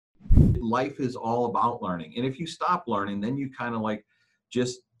life is all about learning. And if you stop learning, then you kind of like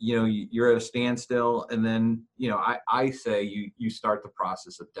just, you're at a standstill. And then, I say you start the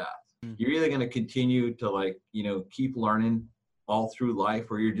process of death. You're either going to continue to like, keep learning all through life,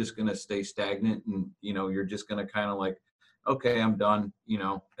 or you're just going to stay stagnant and, you're just going to kind of like, okay, I'm done,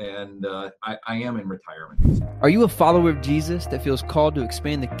 and I am in retirement. Are you a follower of Jesus that feels called to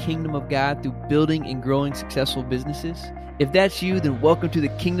expand the kingdom of God through building and growing successful businesses? If that's you, then welcome to the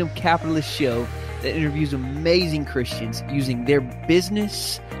Kingdom Capitalist Show that interviews amazing Christians using their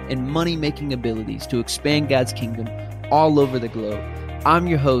business and money-making abilities to expand God's kingdom all over the globe. I'm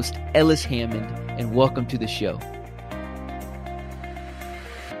your host, Ellis Hammond, and welcome to the show.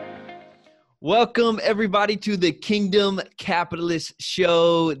 Welcome, everybody, to the Kingdom Capitalist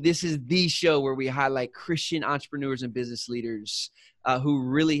Show. This is the show where we highlight Christian entrepreneurs and business leaders who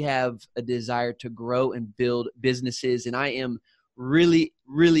really have a desire to grow and build businesses. And I am really,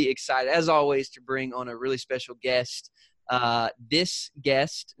 really excited, as always, to bring on a really special guest. This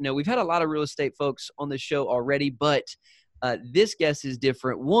guest, we've had a lot of real estate folks on the show already, but this guest is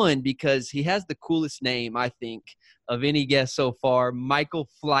different. One, because he has the coolest name, I think, of any guest so far, Michael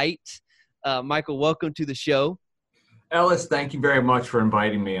Flight. Michael, welcome to the show. Ellis, thank you very much for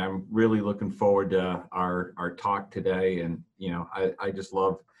inviting me. I'm really looking forward to our talk today. And, I just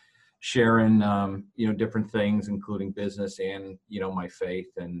love sharing, different things, including business and, my faith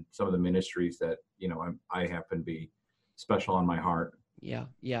and some of the ministries that, I happen to be special on my heart. Yeah.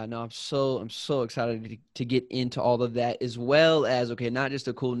 No, I'm so excited to get into all of that, as well as, not just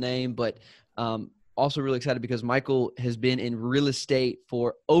a cool name, but, also really excited because Michael has been in real estate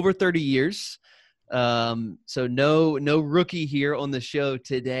for over 30 years. So no rookie here on the show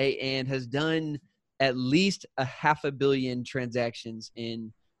today, and has done at least 500 million transactions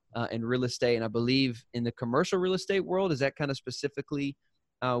in real estate. And I believe in the commercial real estate world, is that kind of specifically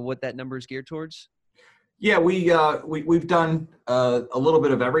what that number is geared towards? Yeah, we've done a little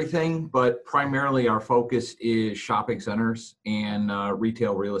bit of everything, but primarily our focus is shopping centers and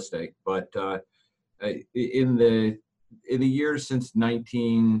retail real estate. But in the years since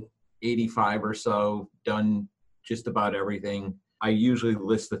 1985 or so, done just about everything. I usually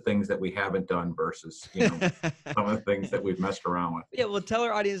list the things that we haven't done versus some of the things that we've messed around with. Yeah, well, tell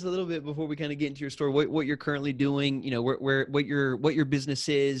our audience a little bit before we kind of get into your story, what you're currently doing, what your business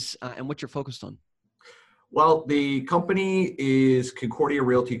is, and what you're focused on. Well, the company is Concordia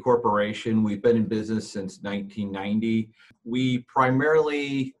Realty Corporation. We've been in business since 1990. We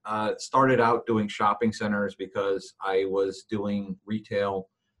primarily started out doing shopping centers because I was doing retail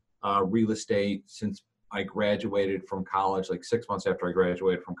real estate since I graduated from college. Like 6 months after I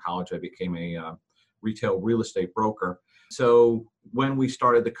graduated from college, I became a retail real estate broker. So when we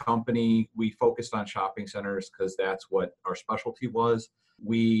started the company, we focused on shopping centers because that's what our specialty was.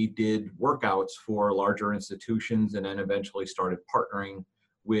 We did workouts for larger institutions and then eventually started partnering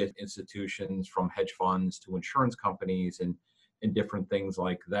with institutions from hedge funds to insurance companies and different things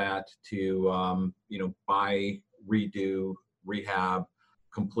like that to, buy, redo, rehab,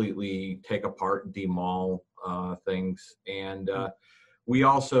 completely take apart, demol things. And we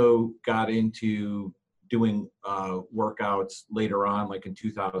also got into doing workouts later on, like in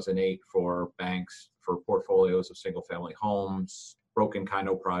 2008 for banks, for portfolios of single family homes, broken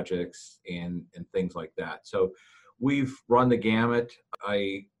condo projects, and things like that. So we've run the gamut.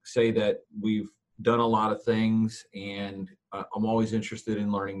 I say that we've done a lot of things, and I'm always interested in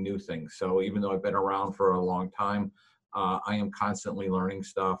learning new things. So even though I've been around for a long time, I am constantly learning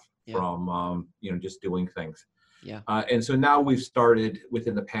stuff from, just doing things. Yeah. And so now we've started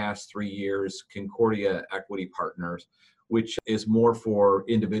within the past 3 years, Concordia Equity Partners, which is more for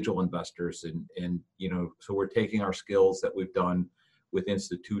individual investors. And so we're taking our skills that we've done with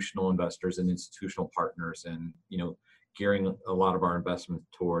institutional investors and institutional partners and, gearing a lot of our investment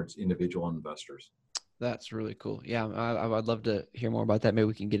towards individual investors. That's really cool. Yeah, I'd love to hear more about that. Maybe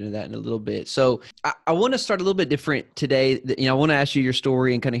we can get into that in a little bit. So I want to start a little bit different today. I want to ask you your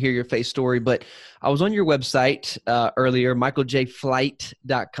story and kind of hear your face story, but I was on your website earlier,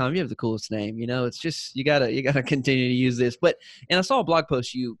 michaeljflight.com. You have the coolest name. It's just, you gotta continue to use this. And I saw a blog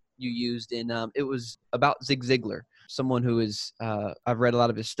post you used, and it was about Zig Ziglar, someone who is, I've read a lot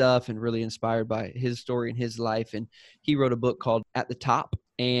of his stuff and really inspired by his story and his life. And he wrote a book called At the Top.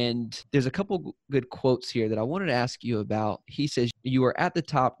 And there's a couple good quotes here that I wanted to ask you about. He says, "You are at the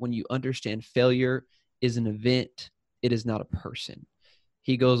top when you understand failure is an event. It is not a person."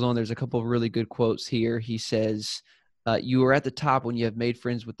 He goes on, there's a couple of really good quotes here. He says, "You are at the top when you have made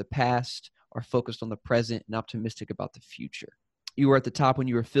friends with the past, are focused on the present, and optimistic about the future." You were at the top when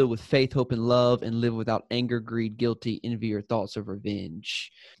you were filled with faith, hope, and love, and live without anger, greed, guilty, envy, or thoughts of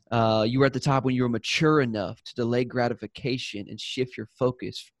revenge. You were at the top when you were mature enough to delay gratification and shift your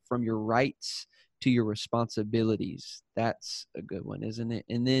focus from your rights to your responsibilities. That's a good one, isn't it?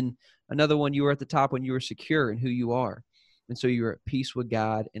 And then another one, you were at the top when you were secure in who you are. And so you're at peace with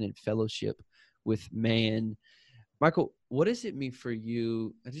God and in fellowship with man. Michael, what does it mean for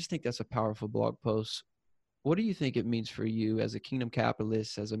you? I just think that's a powerful blog post. What do you think it means for you as a kingdom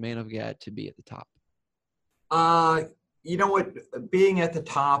capitalist, as a man of God, to be at the top? You know what? Being at the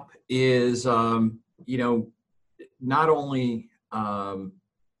top is, not only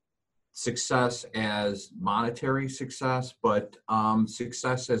success as monetary success, but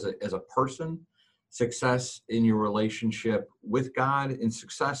success as a person, success in your relationship with God, and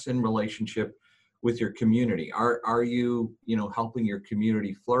success in relationship with your community. Are you, helping your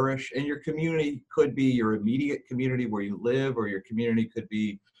community flourish? And your community could be your immediate community where you live, or your community could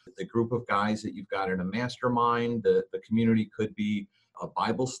be the group of guys that you've got in a mastermind. The community could be a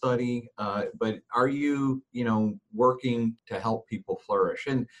Bible study, but are you, working to help people flourish?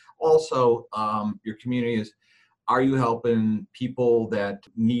 And also, your community is, are you helping people that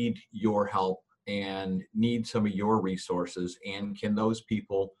need your help and need some of your resources? And can those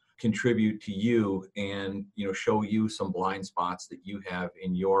people contribute to you and, show you some blind spots that you have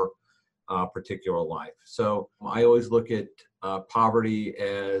in your particular life? So I always look at poverty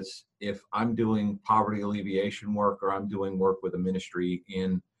as, if I'm doing poverty alleviation work, or I'm doing work with a ministry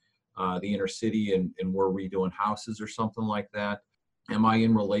in the inner city, and we're redoing houses or something like that, am I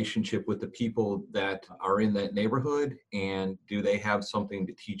in relationship with the people that are in that neighborhood? And do they have something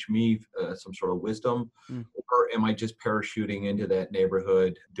to teach me, some sort of wisdom? Or am I just parachuting into that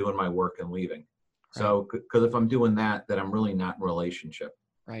neighborhood, doing my work and leaving? Right. So, because if I'm doing that, then I'm really not in relationship.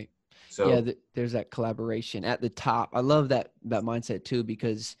 Right. So yeah, there's that collaboration at the top. I love that mindset too,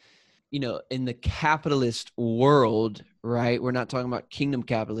 because, in the capitalist world, right, we're not talking about kingdom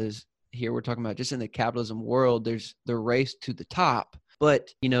capitalism here. We're talking about just in the capitalism world, there's the race to the top.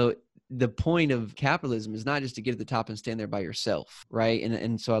 But, the point of capitalism is not just to get to the top and stand there by yourself, right?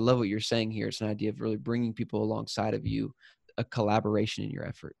 And so I love what you're saying here. It's an idea of really bringing people alongside of you, a collaboration in your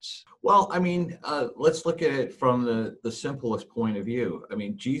efforts. Well, I mean, let's look at it from the simplest point of view. I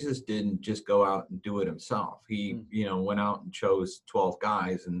mean, Jesus didn't just go out and do it himself. He, went out and chose 12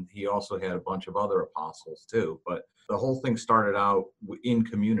 guys, and he also had a bunch of other apostles too. But the whole thing started out in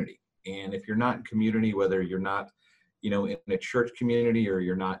community. And if you're not in community, whether you're not, in a church community, or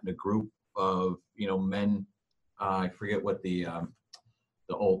you're not in a group of, men, I forget what the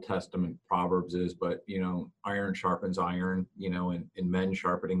Old Testament Proverbs is, but, iron sharpens iron, and men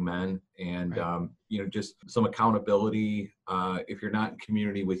sharpening men, and, right. Just some accountability. If you're not in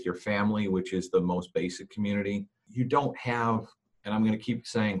community with your family, which is the most basic community, you don't have, and I'm going to keep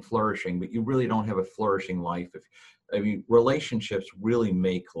saying flourishing, but you really don't have a flourishing life. Relationships really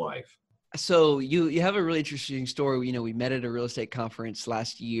make life. So you have a really interesting story. We met at a real estate conference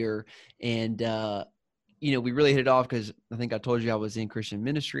last year, and, we really hit it off because I think I told you I was in Christian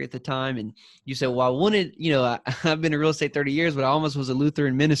ministry at the time. And you said, well, I wanted, I've been in real estate 30 years, but I almost was a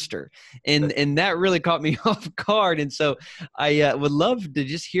Lutheran minister. And that really caught me off guard. And so I would love to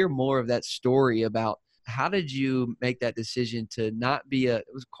just hear more of that story about how did you make that decision to not be it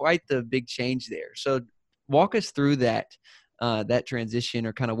was quite the big change there. So walk us through that transition,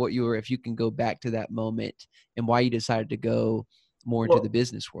 or kind of what you were, if you can go back to that moment, and why you decided to go more into the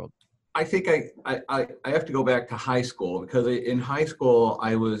business world. I think I have to go back to high school, because in high school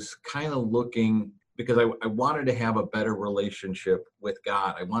I was kind of looking, because I wanted to have a better relationship with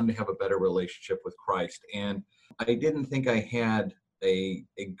God. I wanted to have a better relationship with Christ. And I didn't think I had a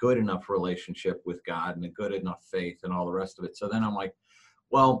good enough relationship with God and a good enough faith and all the rest of it. So then I'm like,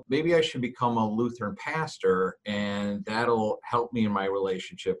 well, maybe I should become a Lutheran pastor, and that'll help me in my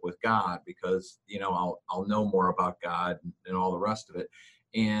relationship with God, because, I'll know more about God and all the rest of it.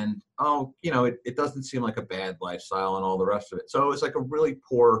 And, it doesn't seem like a bad lifestyle and all the rest of it. So it was like a really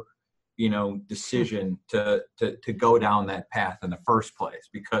poor, decision to go down that path in the first place,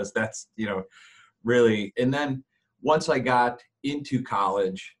 because that's, really. And then once I got into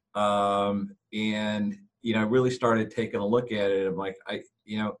college, and, really started taking a look at it, I'm like,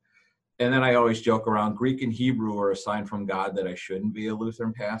 and then I always joke around, Greek and Hebrew are a sign from God that I shouldn't be a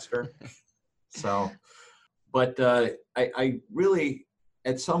Lutheran pastor. So, but I really,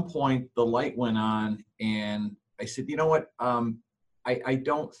 at some point, the light went on, and I said, you know what? I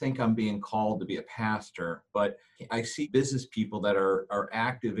don't think I'm being called to be a pastor, but I see business people that are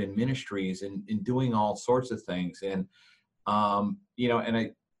active in ministries and doing all sorts of things. And,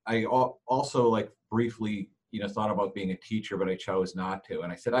 and I also, like, briefly, thought about being a teacher, but I chose not to.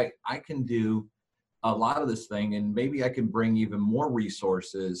 And I said, I can do a lot of this thing, and maybe I can bring even more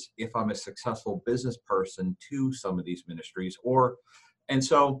resources if I'm a successful business person to some of these ministries. And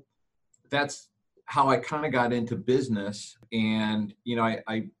so that's how I kind of got into business. And,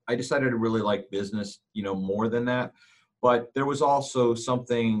 I decided to really like business, more than that. But there was also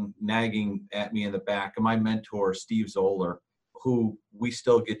something nagging at me in the back. And my mentor, Steve Zoller, who we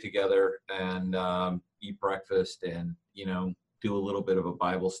still get together and eat breakfast and, do a little bit of a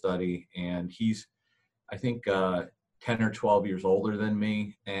Bible study. And he's, I think, 10 or 12 years older than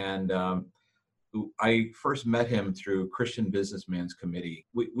me. And I first met him through Christian Businessman's Committee.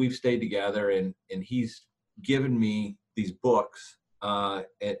 We've stayed together, and he's given me these books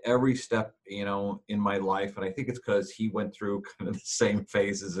at every step, in my life. And I think it's because he went through kind of the same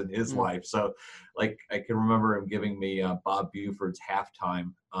phases in his life. So like, I can remember him giving me Bob Buford's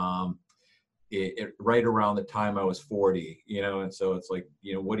Halftime right around the time I was 40, and so it's like,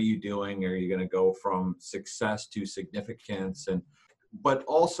 what are you doing? Are you going to go from success to significance? But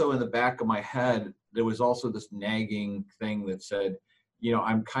also in the back of my head, there was also this nagging thing that said,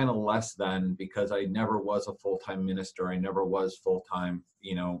 I'm kind of less than, because I never was a full-time minister. I never was full-time,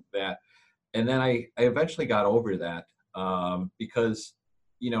 that. And then I eventually got over that because,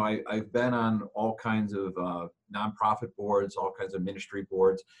 I've been on all kinds of nonprofit boards, all kinds of ministry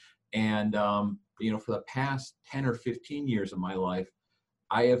boards. And, for the past 10 or 15 years of my life,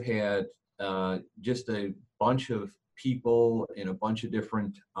 I have had just a bunch of people in a bunch of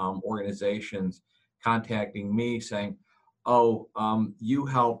different organizations contacting me saying, you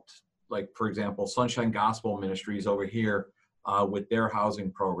helped, like, for example, Sunshine Gospel Ministries over here with their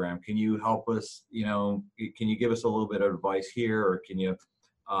housing program. Can you help us? Can you give us a little bit of advice here? Or can you,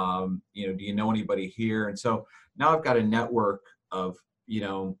 do you know anybody here? And so now I've got a network of,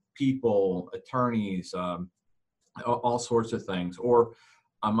 people, attorneys, all sorts of things. Or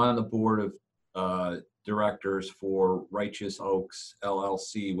I'm on the board of directors for Righteous Oaks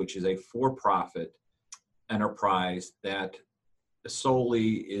LLC, which is a for-profit enterprise that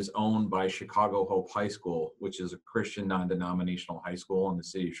solely is owned by Chicago Hope High School, which is a Christian non-denominational high school in the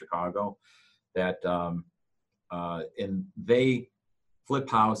city of Chicago. That and they flip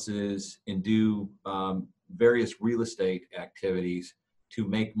houses and do various real estate activities to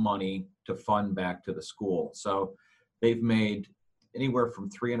make money to fund back to the school. So they've made anywhere from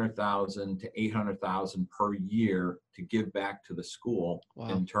 $300,000 to $800,000 per year to give back to the school. Wow.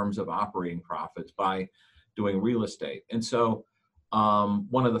 In terms of operating profits by doing real estate. And so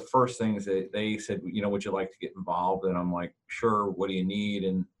one of the first things that they said, would you like to get involved? And I'm like, sure. What do you need?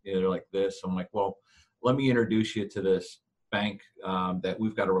 And they're like this. I'm like, well, let me introduce you to this bank that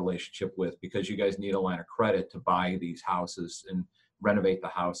we've got a relationship with, because you guys need a line of credit to buy these houses and renovate the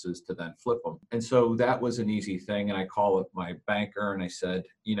houses to then flip them. And so that was an easy thing. And I called up my banker and I said,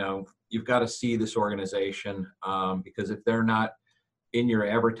 you've got to see this organization because if they're not in your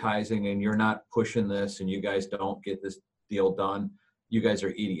advertising and you're not pushing this and you guys don't get this deal done, you guys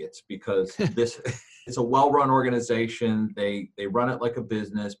are idiots, because this it's a well-run organization. They run it like a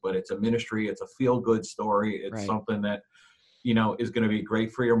business, but it's a ministry. It's a feel-good story. It's right. Something that is going to be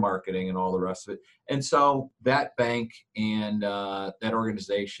great for your marketing and all the rest of it. And so that bank and that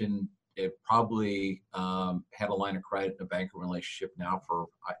organization, it probably had a line of credit and a banking relationship now for,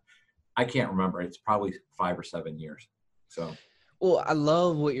 I can't remember. It's probably 5 or 7 years. So. Well, I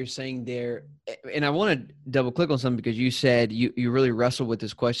love what you're saying there. And I want to double click on something, because you said you really wrestled with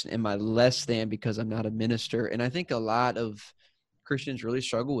this question, am I less than because I'm not a minister? And I think a lot of Christians really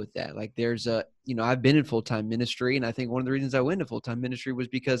struggle with that. Like there's I've been in full-time ministry, and I think one of the reasons I went to full-time ministry was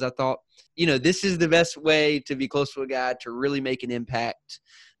because I thought, this is the best way to be close to a God, to really make an impact.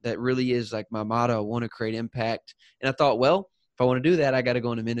 That really is like my motto. I want to create impact. And I thought, well, if I want to do that, I got to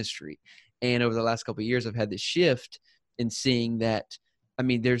go into ministry. And over the last couple of years, I've had this shift in seeing that,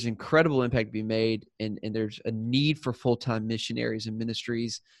 there's incredible impact to be made, and there's a need for full-time missionaries and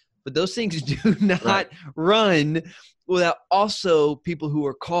ministries. But those things do not right. run without also people who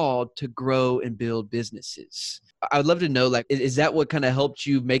are called to grow and build businesses. I would love to know, like, is that what kind of helped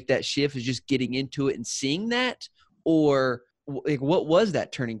you make that shift, is just getting into it and seeing that? Or like, what was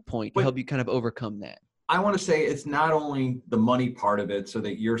that turning point to help you kind of overcome that? I want to say it's not only the money part of it, so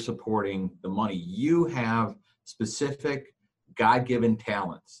that you're supporting the money. You have specific God-given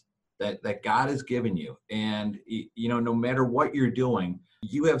talents that God has given you. And, no matter what you're doing,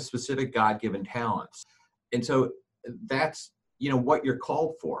 you have specific God-given talents. And so that's, what you're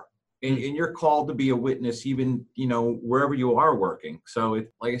called for. And you're called to be a witness even, wherever you are working. So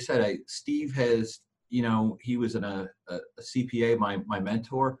like I said, Steve has, he was a CPA, my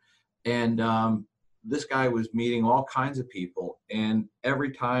mentor. And this guy was meeting all kinds of people, and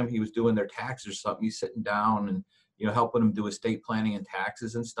every time he was doing their taxes or something, he's sitting down and, helping them do estate planning and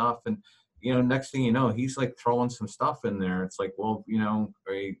taxes and stuff. And, next thing you know, he's like throwing some stuff in there. It's like, well,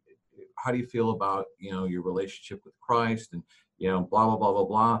 how do you feel about, your relationship with Christ, and, blah, blah, blah, blah,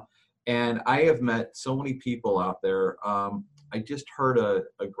 blah. And I have met so many people out there. I just heard a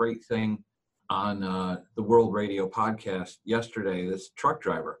great thing on the World Radio podcast yesterday, this truck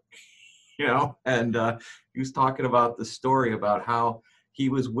driver, and he was talking about the story about how he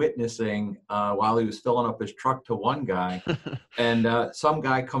was witnessing while he was filling up his truck to one guy. And some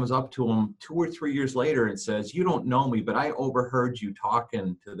guy comes up to him 2 or 3 years later and says, "You don't know me, but I overheard you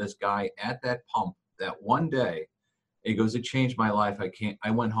talking to this guy at that pump that one day." He goes, "It changed my life.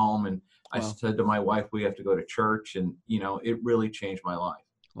 I went home and I Wow. said to my wife, we have to go to church." And, it really changed my life.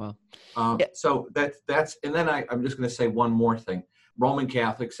 Wow. So that's, and then I'm just going to say one more thing. Roman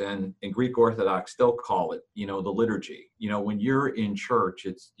Catholics and Greek Orthodox still call it, the liturgy. When you're in church,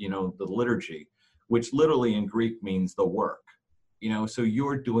 it's, the liturgy, which literally in Greek means the work, so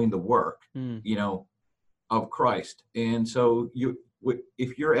you're doing the work, of Christ. And so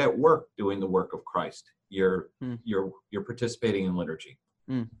if you're at work doing the work of Christ, you're participating in liturgy.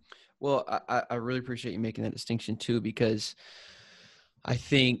 Well, I really appreciate you making that distinction too, because I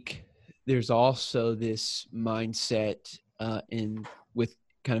think there's also this mindset with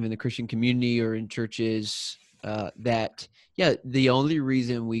kind of in the Christian community or in churches that, the only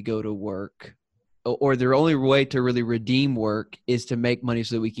reason we go to work, or the only way to really redeem work, is to make money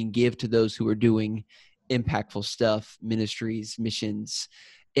so that we can give to those who are doing impactful stuff, ministries, missions,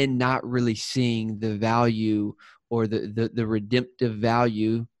 and not really seeing the value or the redemptive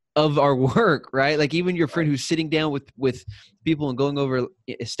value of our work, right? Like even your friend who's sitting down with people and going over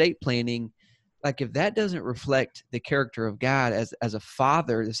estate planning, like if that doesn't reflect the character of God as a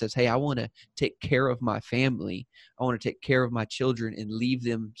father that says, "Hey, I want to take care of my family. I want to take care of my children and leave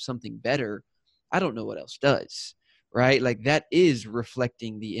them something better," I don't know what else does, right? Like that is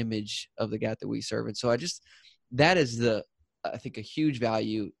reflecting the image of the God that we serve. And so that is I think a huge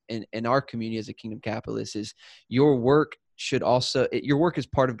value in our community as a kingdom capitalist is your work your work is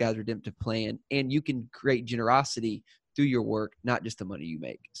part of God's redemptive plan, and you can create generosity through your work, not just the money you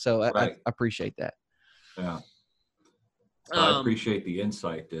make. So I appreciate that. Yeah. So I appreciate the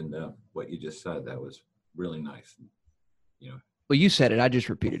insight in what you just said. That was really nice. Well, you said it. I just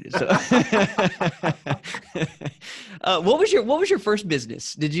repeated it. So, what was your first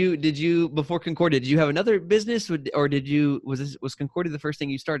business? Did you before Concordia? Did you have another business, or was Concordia the first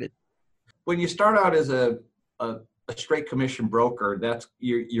thing you started? When you start out as a straight commission broker, that's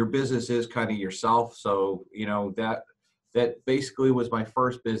your business is kind of yourself. So that basically was my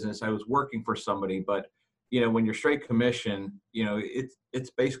first business. I was working for somebody, but when you're straight commission, it's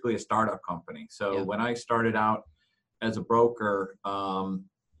basically a startup company. So when I started out as a broker,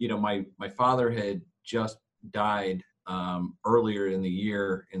 my father had just died earlier in the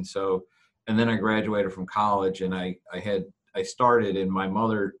year, and then I graduated from college, and I started, and my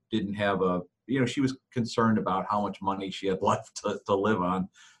mother didn't have she was concerned about how much money she had left to live on,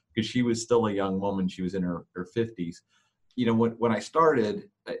 because she was still a young woman. She was in her 50s. When I started,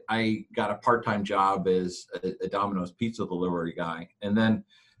 I got a part-time job as a Domino's pizza delivery guy. And then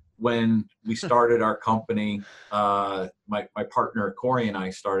when we started our company, my partner Corey and I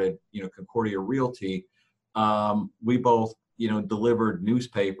started, Concordia Realty. We both, delivered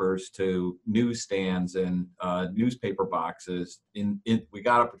newspapers to newsstands and newspaper boxes. We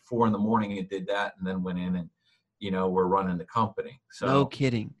got up at 4 a.m. and did that, and then went in and, we're running the company. So no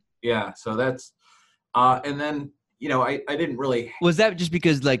kidding. Yeah. So that's, and then, I didn't really. Was that just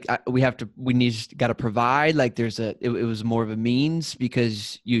because like got to provide, like it was more of a means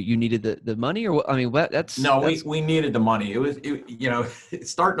because you needed the money, or I mean, we needed the money. It was,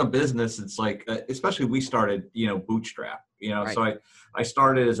 starting a business. It's like, especially we started, bootstrap, Right. So I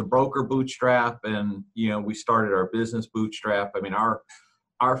started as a broker bootstrap, and, we started our business bootstrap. I mean,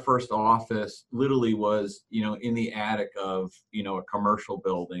 our first office literally was, in the attic of, a commercial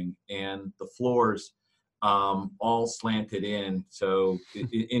building, and the floors all slanted in, so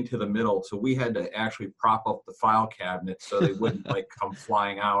into the middle. So we had to actually prop up the file cabinets so they wouldn't like come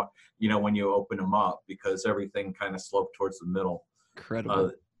flying out, when you open them up, because everything kind of sloped towards the middle.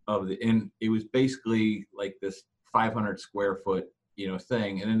 Incredible. And it was basically like this 500 square foot,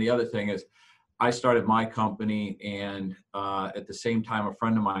 thing. And then the other thing is, I started my company, and at the same time, a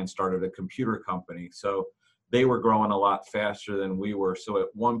friend of mine started a computer company. So they were growing a lot faster than we were. So at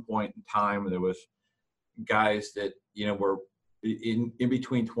one point in time, there was guys that, were in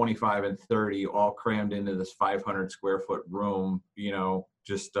between 25 and 30, all crammed into this 500 square foot room,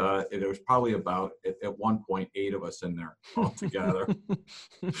 Just there was probably about at one point 8 of us in there all together.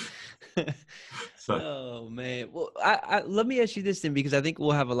 So Oh man. Well, let me ask you this then, because I think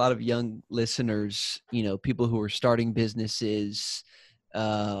we'll have a lot of young listeners, people who are starting businesses,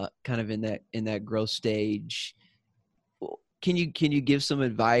 kind of in that growth stage. Can you give some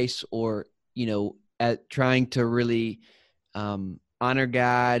advice, or, at trying to really honor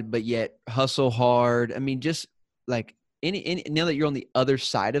God, but yet hustle hard? I mean, just like any now that you're on the other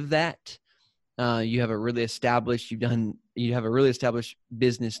side of that, you have a really established, you have a really established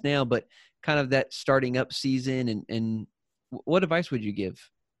business now, but kind of that starting up season, and what advice would you give?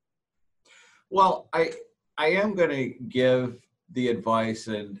 well, I am going to give the advice,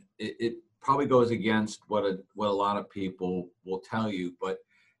 and it probably goes against what a lot of people will tell you, but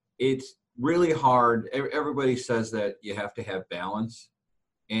it's really hard. Everybody says that you have to have balance,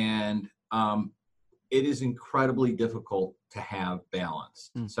 and it is incredibly difficult to have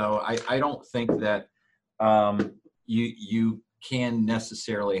balance. Mm. So I don't think that you can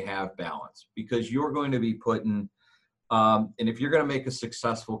necessarily have balance, because you're going to be putting and if you're going to make a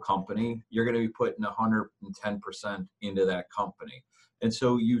successful company, you're going to be putting 110% into that company. And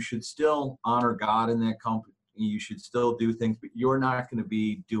so you should still honor God in that company. You should still do things, but you're not going to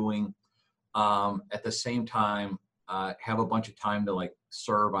be doing at the same time, have a bunch of time to like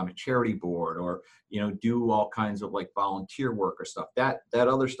serve on a charity board, or, do all kinds of like volunteer work or stuff. That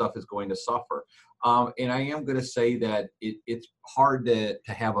other stuff is going to suffer. And I am going to say that it's hard to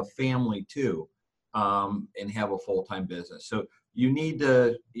have a family too, and have a full-time business. So you need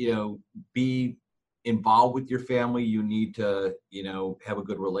to, be involved with your family. You need to, have a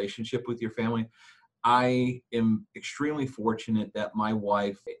good relationship with your family. I am extremely fortunate that my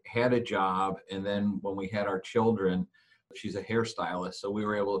wife had a job, and then when we had our children, she's a hairstylist, so we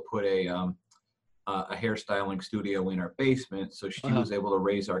were able to put a hairstyling studio in our basement, so she Wow. was able to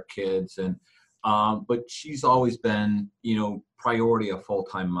raise our kids. And but she's always been, priority a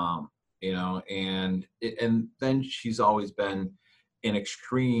full-time mom, and then she's always been an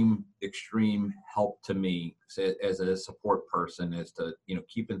extreme help to me as a support person, as to,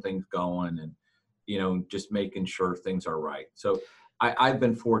 keeping things going, and just making sure things are right. So I've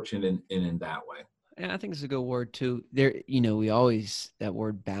been fortunate in that way. And I think it's a good word too. There, we always, that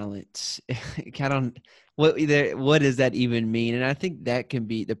word balance. Kind of, what does that even mean? And I think that can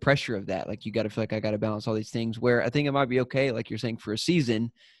be the pressure of that. Like, you got to feel like I got to balance all these things. Where I think it might be okay, like you're saying, for a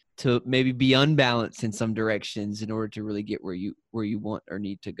season, to maybe be unbalanced in some directions in order to really get where you want or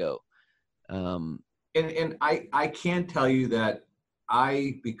need to go. Um, And I can tell you that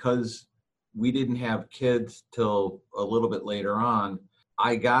because we didn't have kids till a little bit later on,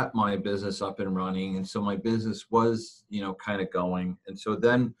 I got my business up and running. And so my business was, kind of going. And so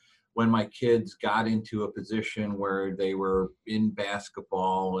then when my kids got into a position where they were in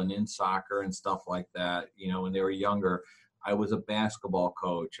basketball and in soccer and stuff like that, when they were younger, I was a basketball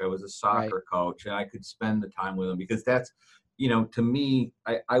coach, I was a right. soccer coach, and I could spend the time with them, because that's, to me,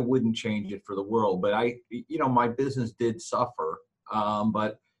 I wouldn't change it for the world. But my business did suffer.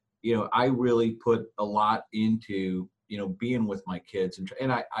 But, I really put a lot into, being with my kids.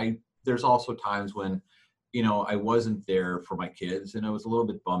 And I there's also times when, I wasn't there for my kids, and I was a little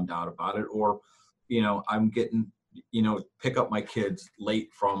bit bummed out about it. Or, I'm getting, pick up my kids late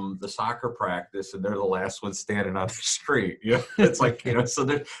from the soccer practice, and they're the last ones standing on the street. It's like, so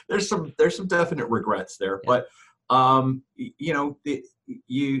there's some definite regrets there. Yeah. But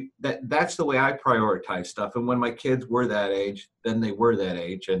that's the way I prioritize stuff. And when my kids were that age, then they were that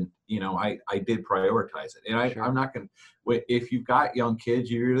age, and I did prioritize it. And Sure. I'm not going to, if you've got young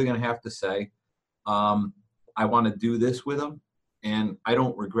kids, you're really going to have to say, I want to do this with them, and I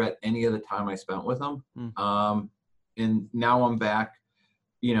don't regret any of the time I spent with them. Mm. And now I'm back,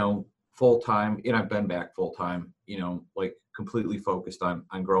 full time, and I've been back full time, like completely focused on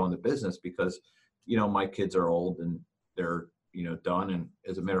growing the business, because my kids are old and they're, done. And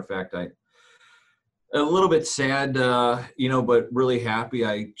as a matter of fact, a little bit sad, but really happy.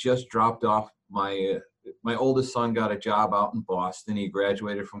 I just dropped off my oldest son, got a job out in Boston. He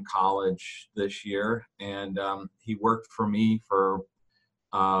graduated from college this year, and he worked for me for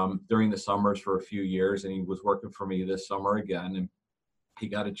during the summers for a few years, and he was working for me this summer again. And he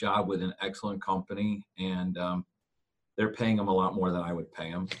got a job with an excellent company, and they're paying him a lot more than I would pay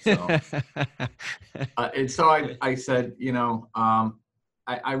him. So, and so I said,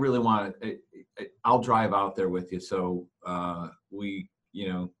 I really want to, I'll drive out there with you. So we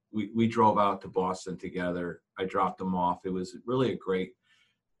drove out to Boston together. I dropped him off. It was really a great,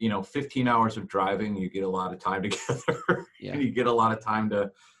 15 hours of driving. You get a lot of time together. Yeah. And you get a lot of time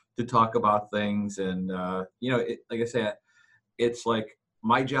to talk about things. And, like I said, it's like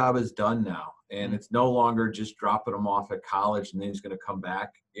my job is done now, and Mm. it's no longer just dropping him off at college and then he's going to come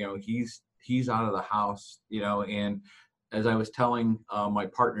back. He's out of the house, and as I was telling my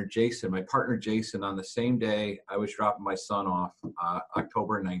partner Jason, on the same day I was dropping my son off,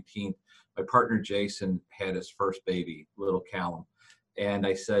 October 19th, my partner Jason had his first baby, little Callum. And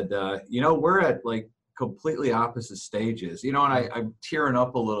I said, we're at like completely opposite stages, and I'm tearing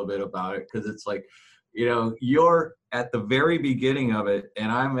up a little bit about it because it's like, you're at the very beginning of it and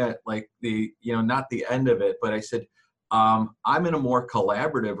I'm at like the, not the end of it. But I said, I'm in a more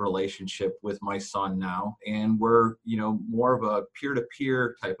collaborative relationship with my son now, and we're, more of a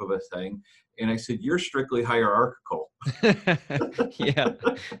peer-to-peer type of a thing. And I said, you're strictly hierarchical. Yeah.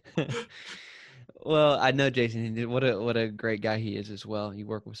 Well, I know Jason. What a great guy he is as well. You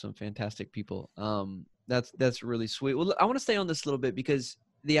work with some fantastic people. That's really sweet. Well, I want to stay on this a little bit because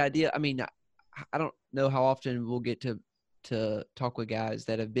the idea. I mean, I don't know how often we'll get to talk with guys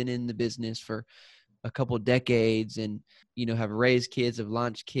that have been in the business for a couple decades and have raised kids, have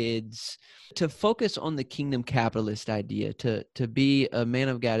launched kids. To focus on the kingdom capitalist idea, to be a man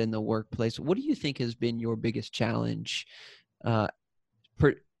of God in the workplace. What do you think has been your biggest challenge?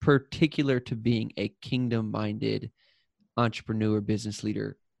 Particular to being a kingdom-minded entrepreneur, business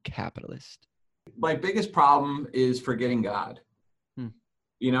leader, capitalist? My biggest problem is forgetting God, Hmm.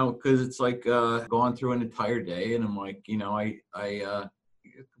 because it's like going through an entire day and I'm like, I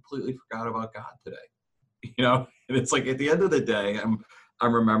completely forgot about God today, and it's like at the end of the day, I'm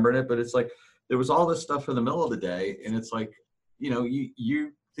remembering it, but it's like there was all this stuff in the middle of the day, and it's like,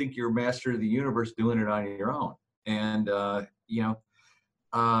 you think you're master of the universe doing it on your own, and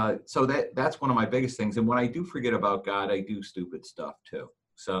so that's one of my biggest things. And when I do forget about God, I do stupid stuff too.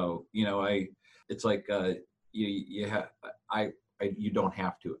 So, it's like, you don't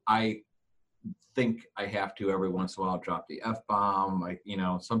have to. I think I have to every once in a while drop the F-bomb.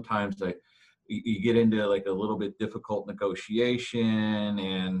 Sometimes you get into like a little bit difficult negotiation,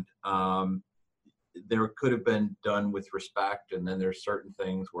 and there could have been done with respect. And then there's certain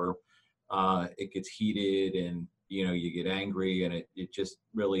things where it gets heated and, you get angry, and it just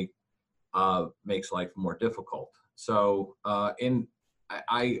really makes life more difficult. So, and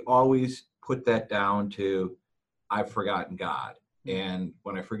I always put that down to, I've forgotten God. And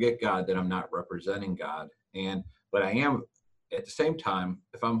when I forget God, then I'm not representing God. But I am, at the same time,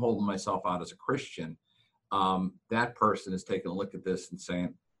 if I'm holding myself out as a Christian, that person is taking a look at this and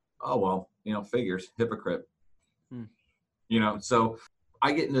saying, oh, well, figures, hypocrite. So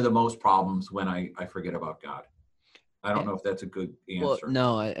I get into the most problems when I forget about God. I don't know if that's a good Well, answer.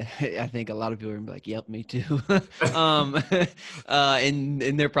 no, I think a lot of people are gonna be like, "Yep, me too."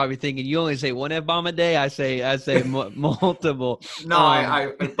 And they're probably thinking, "You only say one F-bomb a day." I say multiple.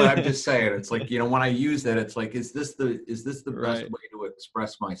 No, but I'm just saying, it's like, when I use that, it's like, is this the best Right. way to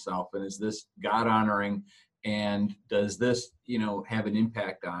express myself, and is this God honoring, and does this, have an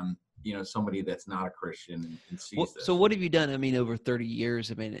impact on, somebody that's not a Christian and sees this? So what have you done? I mean, over 30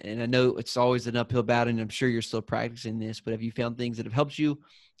 years, I mean, and I know it's always an uphill battle, and I'm sure you're still practicing this, but have you found things that have helped you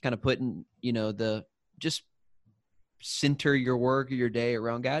kind of put in, just center your work or your day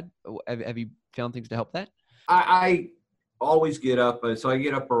around God? Have you found things to help that? I always get up. So I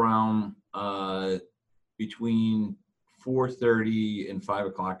get up around between 4:30 and 5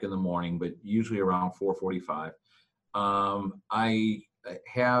 o'clock in the morning, but usually around 4:45. I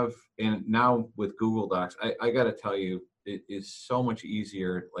have, and now with Google Docs, I got to tell you, it is so much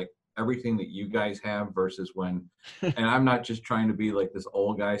easier. Like everything that you guys have versus when, and I'm not just trying to be like this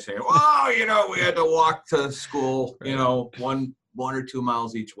old guy saying, "Oh, we had to walk to school, Right. 1 or 2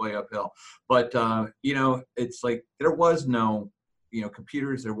 miles each way uphill." But it's like there was no,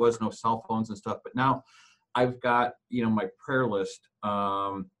 computers, there was no cell phones and stuff. But now I've got, my prayer list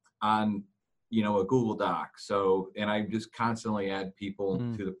on, a Google Doc. So, and I just constantly add people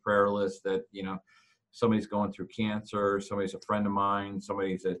Mm. to the prayer list that, somebody's going through cancer, somebody's a friend of mine,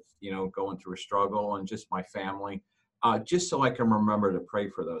 somebody's that's, going through a struggle, and just my family, just so I can remember to pray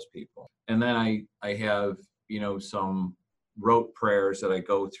for those people. And then I have, some rote prayers that I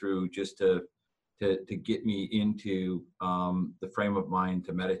go through just to get me into the frame of mind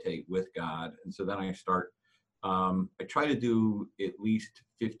to meditate with God. And so then I start, I try to do at least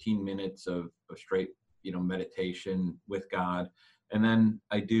 15 minutes of straight, meditation with God. And then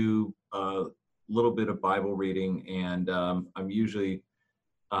I do a little bit of Bible reading, and I'm usually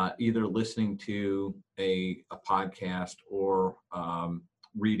either listening to a podcast or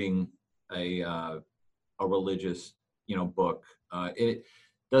reading a religious, book. It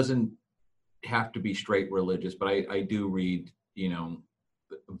doesn't have to be straight religious, but I do read, a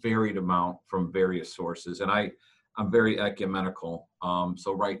varied amount from various sources. And I'm very ecumenical.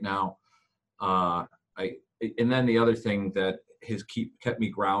 So right now, I and then the other thing that has kept me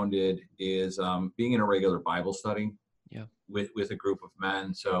grounded is being in a regular Bible study Yeah. with a group of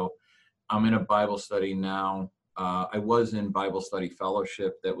men. So I'm in a Bible study now. I was in Bible study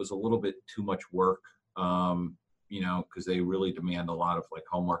fellowship. That was a little bit too much work, because they really demand a lot of like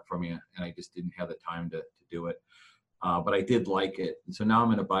homework from you, and I just didn't have the time to do it. But I did like it. And so now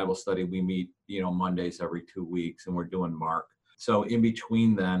I'm in a Bible study. We meet, Mondays every 2 weeks, and we're doing Mark. So in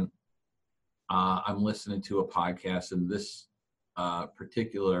between then, I'm listening to a podcast, and this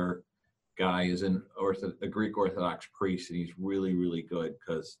particular guy is a Greek Orthodox priest, and he's really, really good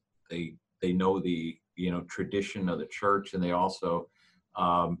because they know the tradition of the church, and they also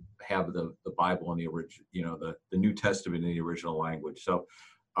have the Bible in the original, the New Testament in the original language. So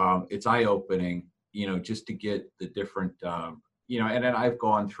it's eye opening, just to get the different, and then I've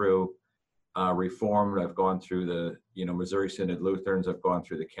gone through Reformed, I've gone through the Missouri Synod Lutherans, I've gone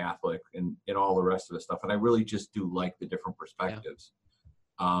through the Catholic, and all the rest of the stuff, and I really just do like the different perspectives.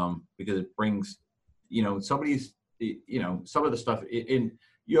 Because it brings, somebody's, some of the stuff in,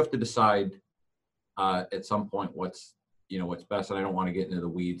 you have to decide at some point what's best. And I don't want to get into the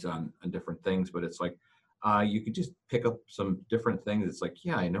weeds on different things, but it's like, you could just pick up some different things. It's like,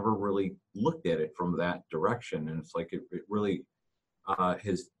 yeah, I never really looked at it from that direction. And it's like, it really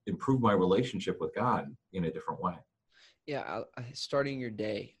has improved my relationship with God in a different way. Yeah. Starting your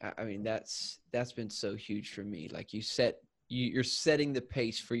day. I mean, that's been so huge for me. Like you're setting the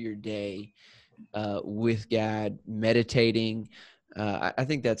pace for your day with God, meditating. I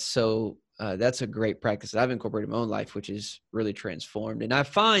think that's a great practice that I've incorporated in my own life, which is really transformed. And I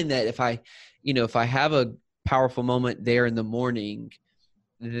find that if I have a powerful moment there in the morning,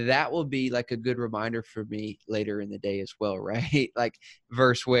 that will be like a good reminder for me later in the day as well, right? Like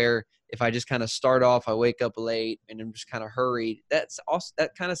verse where if I just kind of start off, I wake up late and I'm just kind of hurried. That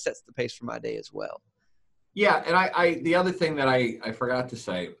kind of sets the pace for my day as well. Yeah, and I the other thing that I forgot to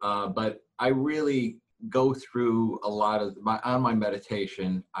say, but I really go through a lot of my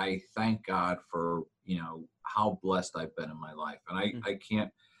meditation. I thank God for how blessed I've been in my life, and I can't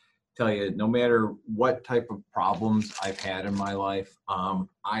tell you, no matter what type of problems I've had in my life,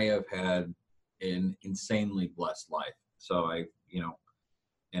 I have had an insanely blessed life. So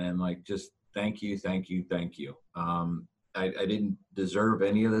and I'm like, just thank you, thank you, thank you. I didn't deserve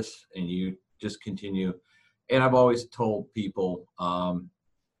any of this, and you just continue. And I've always told people,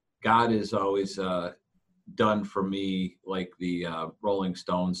 God is always done for me like the Rolling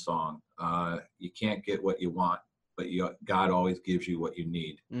Stones song. You can't get what you want, but God always gives you what you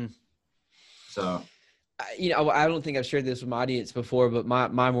need. So, I don't think I've shared this with my audience before, but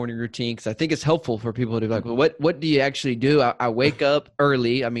my morning routine, because I think it's helpful for people to be like, well, what do you actually do? I wake up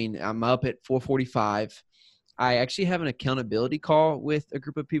early. I mean, I'm up at 4:45. I actually have an accountability call with a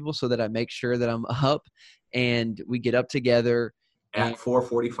group of people so that I make sure that I'm up, and we get up together at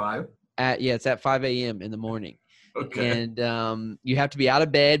 4:45. It's at 5 a.m. in the morning. Okay. And you have to be out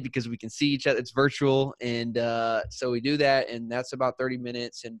of bed because we can see each other. It's virtual. And so we do that, and that's about 30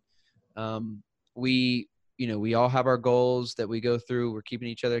 minutes. And we all have our goals that we go through. We're keeping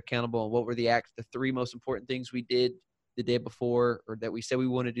each other accountable. And what were the 3 most important things we did the day before, or that we said we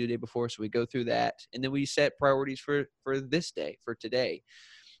want to do the day before. So we go through that, and then we set priorities for this day, for today.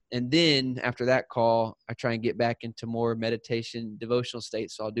 And then after that call, I try and get back into more meditation, devotional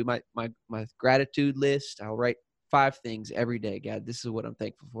state. So I'll do my gratitude list. I'll write 5 things every day. God, this is what I'm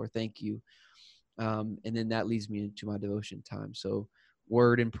thankful for. Thank you. And then that leads me into my devotion time. So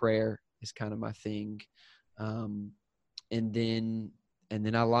word and prayer is kind of my thing. And then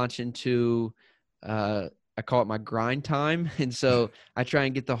I launch into, I call it my grind time. And so I try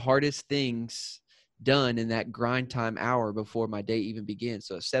and get the hardest things done in that grind time hour before my day even begins.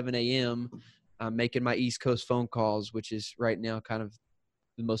 So at 7 a.m., I'm making my East Coast phone calls, which is right now kind of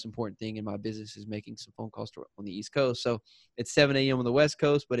the most important thing in my business, is making some phone calls on the East Coast. So it's 7 a.m. on the West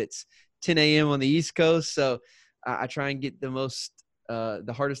Coast, but it's 10 a.m. on the East Coast. So I try and get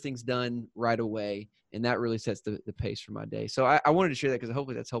the hardest things done right away. And that really sets the pace for my day. So I wanted to share that because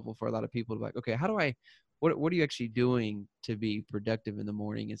hopefully that's helpful for a lot of people to be like, okay, what are you actually doing to be productive in the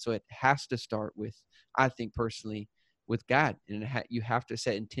morning? And so it has to start with, I think personally, with God. And you have to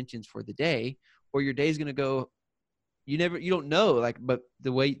set intentions for the day, or your day is going to go, you don't know, like, but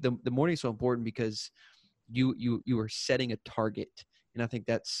the way the morning is so important because you are setting a target. And I think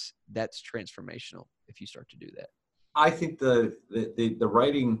that's transformational if you start to do that. I think the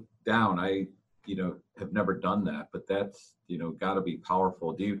writing down, I have never done that, but that's got to be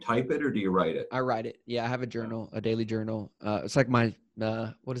powerful. Do you type it or do you write it? I write it. Yeah, I have a journal, a daily journal. It's like my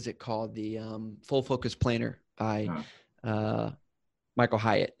what is it called? The Full Focus Planner. by Yeah. Michael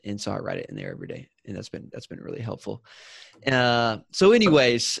Hyatt. And so I write it in there every day. And that's been really helpful. So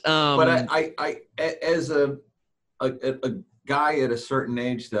anyways, But as a guy at a certain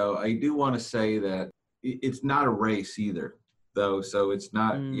age, though, I do want to say that it's not a race either, though. So it's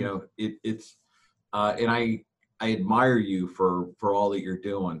not, it's, and I admire you for all that you're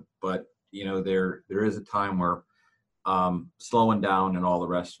doing, but there is a time where slowing down and all the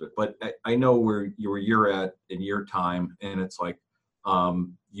rest of it. But I know where you're at in your time, and it's like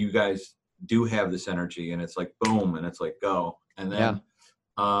you guys do have this energy, and it's like boom, and it's like go, and then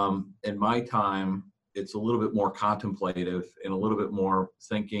in my time, it's a little bit more contemplative and a little bit more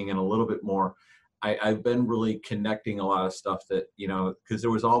thinking and a little bit more. I've been really connecting a lot of stuff that, because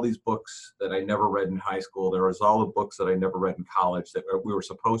there was all these books that I never read in high school. There was all the books that I never read in college that we were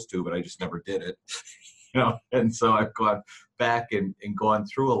supposed to, but I just never did it. And so I've gone back and gone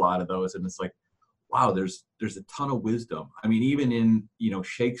through a lot of those, and it's like, wow, there's a ton of wisdom. I mean, even in,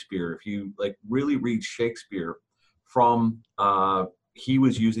 Shakespeare, if you like really read Shakespeare from, he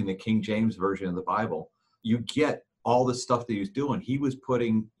was using the King James version of the Bible, you get all the stuff that he was doing. He was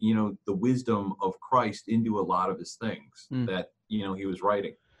putting, the wisdom of Christ into a lot of his things that, he was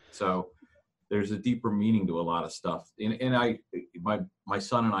writing. So there's a deeper meaning to a lot of stuff. And my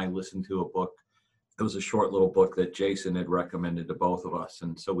son and I listened to a book. It was a short little book that Jason had recommended to both of us.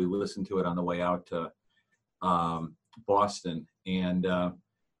 And so we listened to it on the way out to Boston. And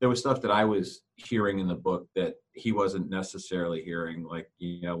there was stuff that I was hearing in the book that he wasn't necessarily hearing, like,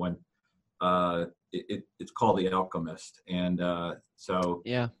 when it's called The Alchemist. And so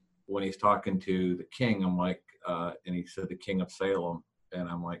when he's talking to the king, I'm like, and he said the king of Salem. And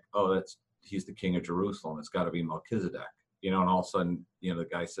I'm like, oh, he's the king of Jerusalem. It's got to be Melchizedek. And all of a sudden, the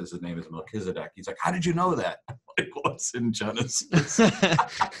guy says his name is Melchizedek. He's like, how did you know that? Like, what's in Genesis?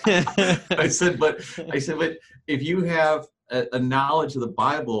 I said, but if you have a knowledge of the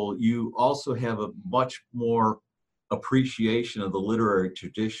Bible, you also have a much more appreciation of the literary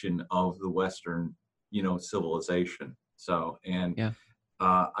tradition of the Western, civilization. So, and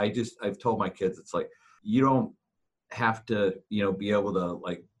I've told my kids, it's like, you don't have to, be able to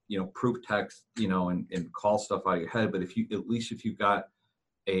like, proof text, and call stuff out of your head. But if you've got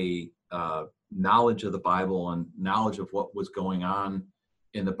a knowledge of the Bible and knowledge of what was going on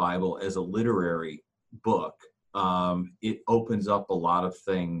in the Bible as a literary book, it opens up a lot of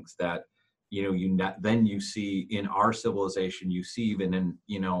things that, then you see in our civilization, you see even in,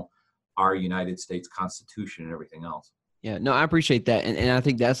 our United States Constitution and everything else. Yeah, no, I appreciate that. And I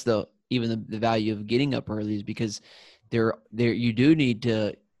think that's the value of getting up early, is because there you do need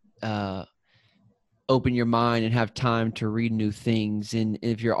to open your mind and have time to read new things. And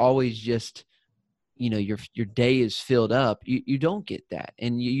if you're always just, your day is filled up, you don't get that.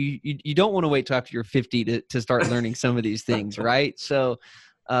 And you don't want to wait till after you're 50 to start learning some of these things. Right. So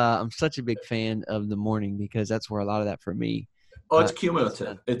I'm such a big fan of the morning, because that's where a lot of that for me. Oh, it's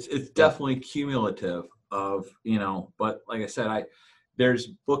cumulative. It's definitely cumulative of, but like I said, there's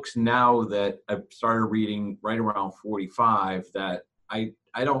books now that I've started reading right around 45 that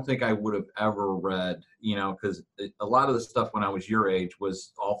I don't think I would have ever read, because a lot of the stuff when I was your age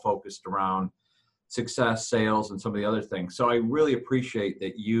was all focused around success, sales, and some of the other things. So I really appreciate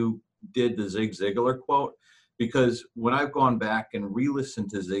that you did the Zig Ziglar quote, because when I've gone back and re-listened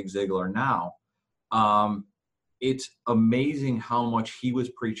to Zig Ziglar now, it's amazing how much he was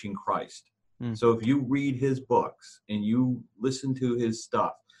preaching Christ. So if you read his books and you listen to his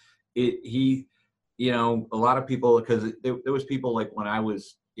stuff, a lot of people, because there was people like when I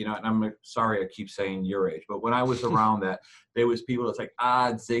was, and I'm sorry I keep saying your age, but when I was around that, there was people that's like,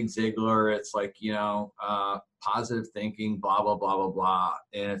 Zig Ziglar, it's like, positive thinking, blah, blah, blah, blah, blah.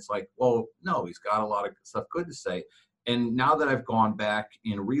 And it's like, well, no, he's got a lot of stuff good to say. And now that I've gone back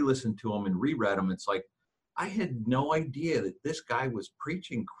and re-listened to him and reread him, it's like, I had no idea that this guy was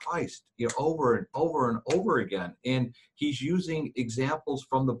preaching Christ, over and over and over again. And he's using examples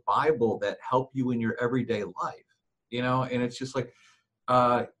from the Bible that help you in your everyday life, and it's just like,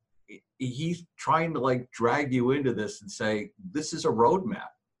 he's trying to like drag you into this and say, this is a roadmap.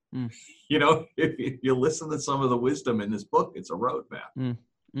 If you listen to some of the wisdom in this book, it's a roadmap.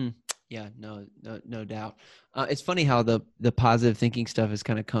 Yeah, no doubt. It's funny how the positive thinking stuff has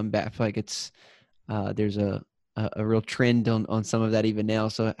kind of come back. I feel like it's, there's a real trend on some of that even now.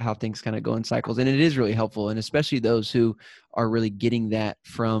 So how things kind of go in cycles, and it is really helpful. And especially those who are really getting that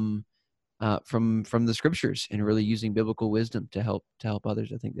from the scriptures and really using biblical wisdom to help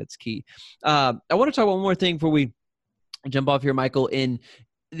others. I think that's key. I want to talk one more thing before we jump off here, Michael, in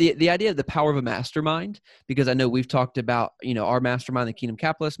the idea of the power of a mastermind, because I know we've talked about, our mastermind, the Kingdom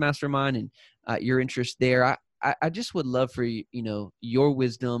Capitalist Mastermind, and your interest there. I just would love for your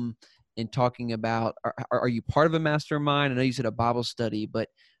wisdom in talking about, are you part of a mastermind? I know you said a Bible study, but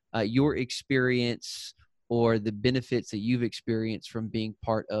your experience or the benefits that you've experienced from being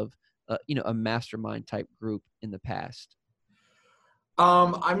part of a mastermind type group in the past.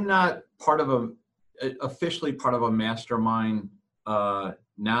 I'm not officially part of a mastermind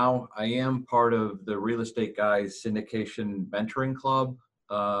now. I am part of the Real Estate Guys Syndication Mentoring Club.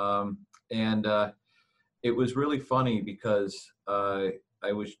 And it was really funny because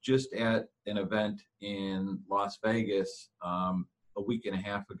I was just at an event in Las Vegas a week and a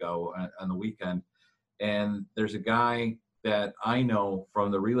half ago on the weekend. And there's a guy that I know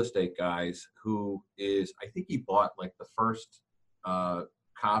from the Real Estate Guys who I think he bought like the first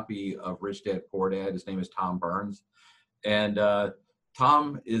copy of Rich Dad Poor Dad. His name is Tom Burns. And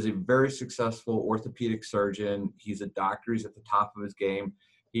Tom is a very successful orthopedic surgeon. He's a doctor. He's at the top of his game.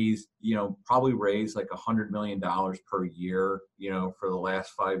 He's, probably raised like $100 million per year, for the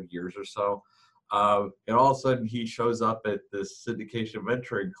last 5 years or so. And all of a sudden he shows up at this syndication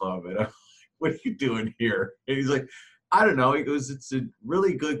mentoring club, and I'm like, what are you doing here? And he's like, I don't know. He goes, it's a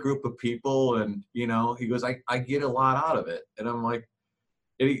really good group of people. And, he goes, I get a lot out of it. And I'm like,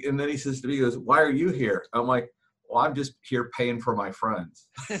 and then he says to me, he goes, why are you here? I'm like, well, I'm just here paying for my friends.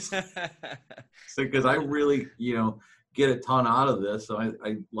 So, because I really, get a ton out of this. So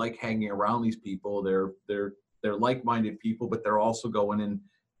I like hanging around these people. They're like-minded people, but they're also going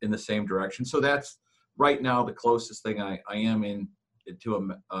in the same direction. So that's right now the closest thing I am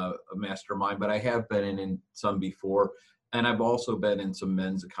into a mastermind, but I have been in some before. And I've also been in some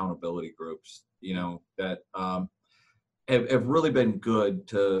men's accountability groups, that have really been good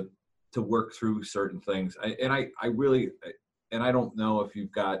to work through certain things. I don't know if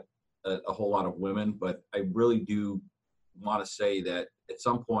you've got a whole lot of women, but I really do want to say that at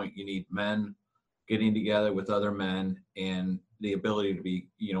some point you need men getting together with other men and the ability to be,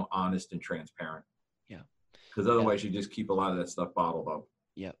 honest and transparent. Yeah. Because otherwise you just keep a lot of that stuff bottled up.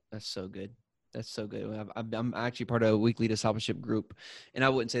 Yeah, that's so good. That's so good. I'm actually part of a weekly discipleship group, and I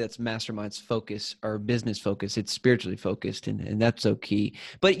wouldn't say that's mastermind's focus or business focus. It's spiritually focused, and that's so key.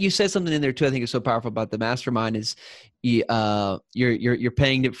 But you said something in there too. I think is so powerful about the mastermind is you're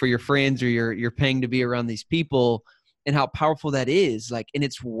paying it for your friends, or you're paying to be around these people, and how powerful that is. Like, and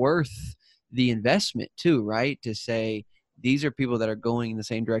it's worth the investment too, right? To say these are people that are going in the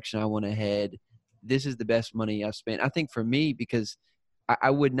same direction I want to head. This is the best money I've spent. I think for me, because I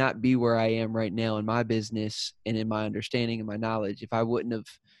would not be where I am right now in my business and in my understanding and my knowledge if I wouldn't have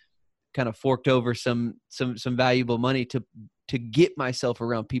kind of forked over some valuable money to get myself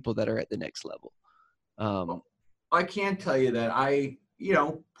around people that are at the next level. I can tell you that I,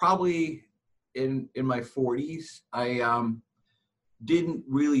 probably in my 40s, I didn't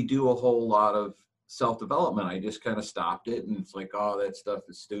really do a whole lot of self-development. I just kind of stopped it, and it's like, oh, that stuff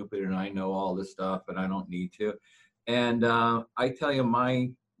is stupid, and I know all this stuff, and I don't need to. And I tell you,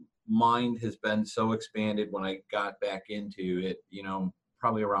 my mind has been so expanded when I got back into it,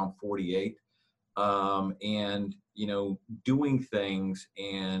 probably around 48, and, doing things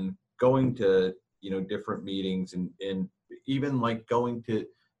and going to, different meetings and even like going to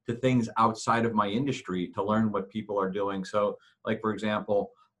things outside of my industry to learn what people are doing. So like, for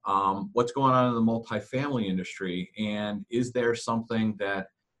example, what's going on in the multifamily industry, and is there something that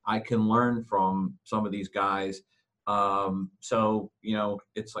I can learn from some of these guys? So,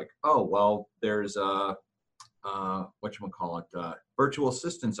 it's like, oh, well, there's virtual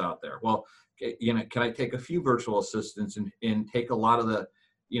assistants out there. Well, can I take a few virtual assistants and take a lot of the,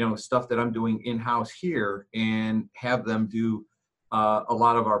 stuff that I'm doing in-house here and have them do a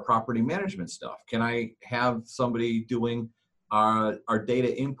lot of our property management stuff? Can I have somebody doing our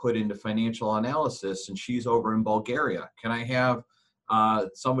data input into financial analysis, and she's over in Bulgaria? Can I have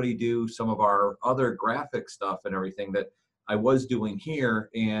somebody do some of our other graphic stuff and everything that I was doing here,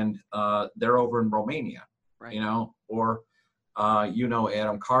 and they're over in Romania, right. Or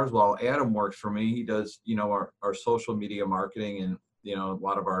Adam Carswell. Adam works for me. He does, our social media marketing and, a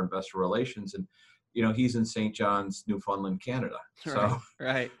lot of our investor relations, and, he's in St. John's, Newfoundland, Canada. So,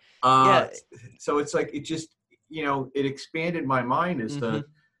 right. Yeah. So it's like, it just, it expanded my mind as to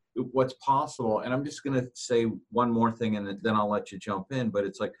what's possible. And I'm just going to say one more thing, and then I'll let you jump in. But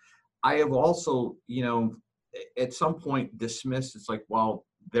it's like, I have also, at some point dismissed, it's like, well,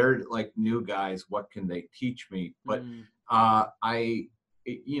 they're like new guys, what can they teach me? But I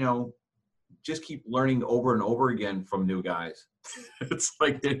just keep learning over and over again from new guys. It's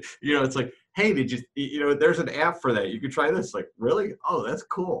like, it's like, hey, there's an app for that. You could try this. Like, really? Oh, that's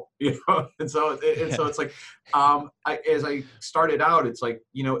cool. And so it's like, as I started out, it's like,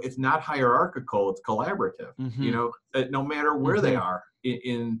 it's not hierarchical, it's collaborative, Mm-hmm. no matter where they Mm-hmm. are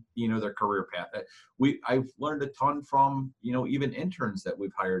in their career path. I've learned a ton from, even interns that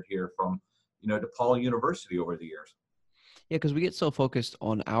we've hired here from, DePaul University over the years. Yeah, because we get so focused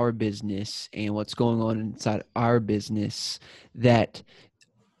on our business and what's going on inside our business that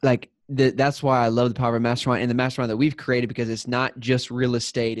that's why I love the Power of Mastermind and the mastermind that we've created, because it's not just real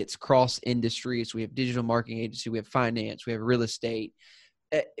estate, it's cross industry. So we have digital marketing agency, we have finance, we have real estate.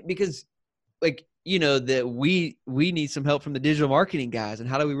 Because that we need some help from the digital marketing guys, and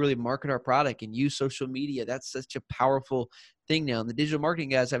how do we really market our product and use social media? That's such a powerful thing now. And the digital marketing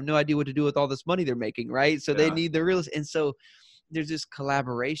guys have no idea what to do with all this money they're making, right? So they Yeah. need the real, and so there's this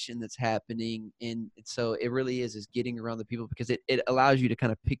collaboration that's happening. And so it really is getting around the people, because it allows you to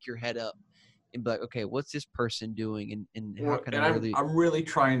kind of pick your head up and be like, okay, what's this person doing? And how can I And really, I'm really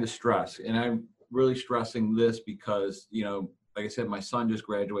trying to stress, and I'm really stressing this because, like I said, my son just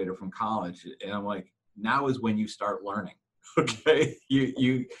graduated from college, and I'm like, now is when you start learning. Okay.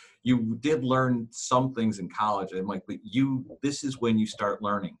 You did learn some things in college. I'm like, but this is when you start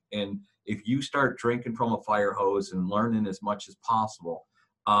learning. And if you start drinking from a fire hose and learning as much as possible,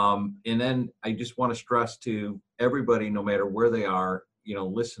 and then I just want to stress to everybody, no matter where they are,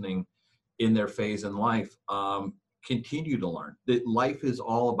 listening in their phase in life, continue to learn. That life is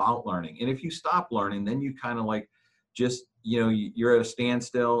all about learning. And if you stop learning, then you kind of like just, you're at a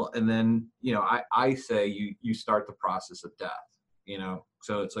standstill. And then, I say you start the process of death,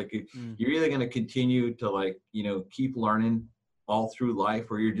 so it's like you're either going to continue to keep learning all through life,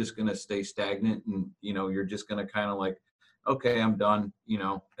 or you're just going to stay stagnant and, you're just going to kind of like, okay, I'm done,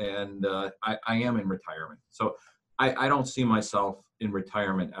 and I am in retirement. So I don't see myself in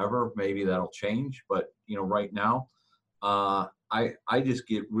retirement ever. Maybe that'll change, but right now, I just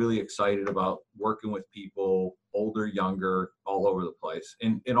get really excited about working with people, older, younger, all over the place,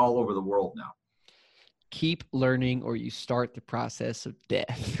 and all over the world now. keep learning or you start the process of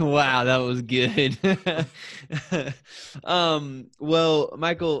death? Wow, that was good. Well,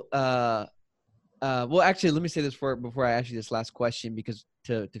 Michael, well, actually, let me say this before I ask you this last question, because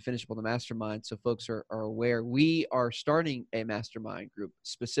to finish up on the mastermind, so folks are aware, we are starting a mastermind group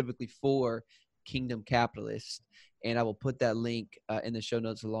specifically for Kingdom Capitalists, and I will put that link in the show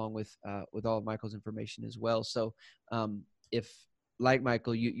notes along with all of Michael's information as well. So if, like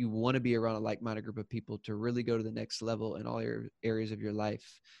Michael, you want to be around a like-minded group of people to really go to the next level in all areas of your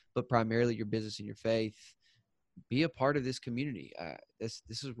life, but primarily your business and your faith, be a part of this community. This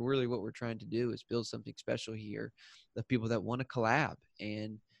is really what we're trying to do, is build something special here, the people that want to collab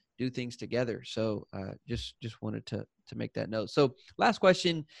and do things together. So just wanted to make that note. So last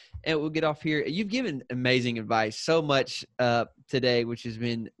question, and we'll get off here. You've given amazing advice so much today, which has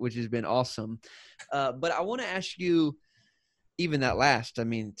been awesome. But I want to ask you, even that last, I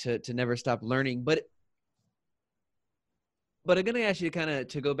mean, to never stop learning, but I'm going to ask you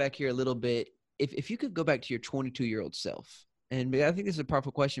to go back here a little bit. If you could go back to your 22-year-old self, and I think this is a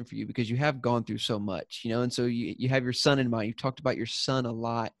powerful question for you because you have gone through so much, and so you have your son in mind. You've talked about your son a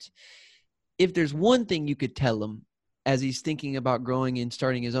lot. If there's one thing you could tell him as he's thinking about growing and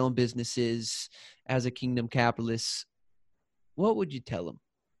starting his own businesses as a kingdom capitalist, what would you tell him?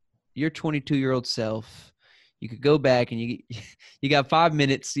 Your 22-year-old self, you could go back and you got 5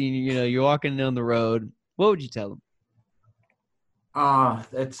 minutes, you're walking down the road. What would you tell him?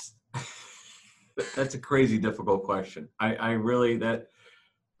 That's a crazy difficult question. I wish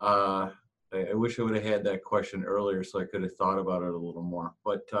I would have had that question earlier so I could have thought about it a little more.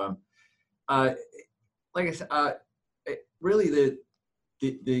 But like I said, really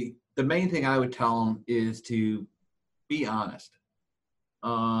the main thing I would tell them is to be honest.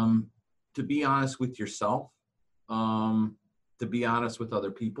 To be honest with yourself. To be honest with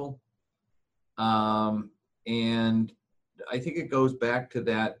other people. And I think it goes back to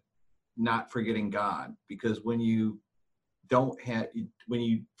that, not forgetting God, because when you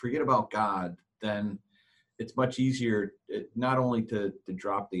forget about God, then it's much easier not only to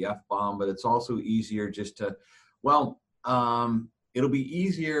drop the F-bomb, but it's also easier just to, it'll be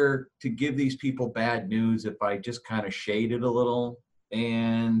easier to give these people bad news if I just kind of shade it a little.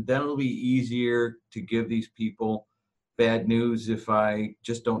 And then it'll be easier to give these people bad news if I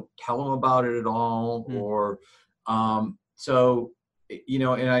just don't tell them about it at all. Or, so,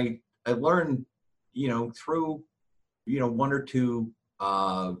 and I learned, through, one or two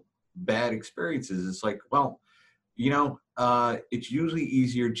bad experiences. It's like, it's usually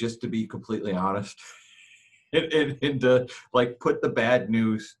easier just to be completely honest and to like put the bad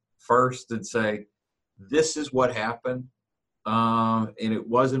news first and say, this is what happened. And it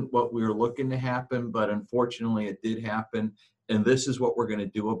wasn't what we were looking to happen, but unfortunately it did happen. And this is what we're going to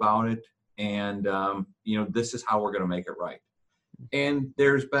do about it. And, this is how we're going to make it right. And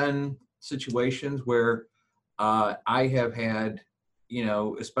there's been situations where I have had,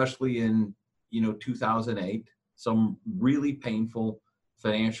 especially in, 2008, some really painful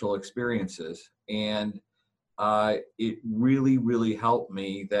financial experiences. And it really, really helped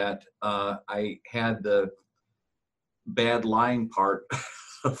me that I had the bad lying part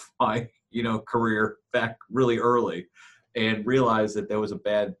of my, career back really early, and realized that there was a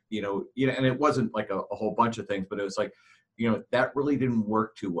bad, and it wasn't like a whole bunch of things, but it was like, that really didn't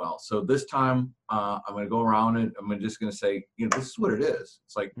work too well. So this time I'm going to go around and I'm just going to say, this is what it is.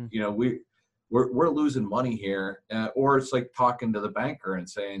 It's like, we're losing money here. Or it's like talking to the banker and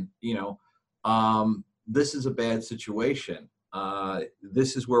saying, this is a bad situation.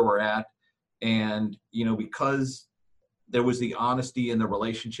 This is where we're at. And, because there was the honesty in the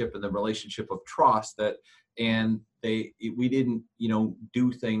relationship and the relationship of trust we didn't,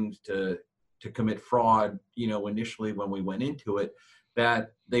 do things to commit fraud, initially when we went into it,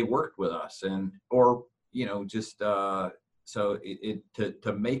 that they worked with us to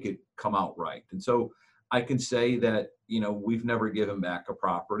make it come out right. And so I can say that, we've never given back a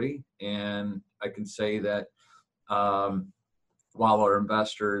property. And I can say that, while our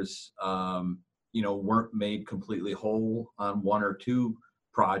investors, weren't made completely whole on one or two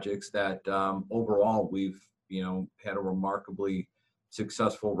projects, that overall we've, had a remarkably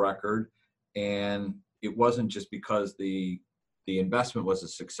successful record. And it wasn't just because the investment was a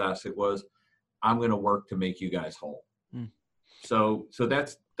success. It was, I'm going to work to make you guys whole. So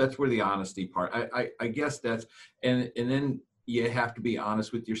that's where the honesty part, I guess that's, and then you have to be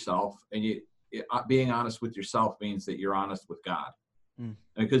honest with yourself, and being honest with yourself means that you're honest with God.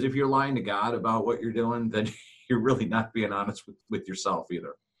 Because if you're lying to God about what you're doing, then you're really not being honest with yourself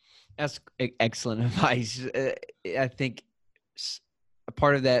either. That's excellent advice. I think a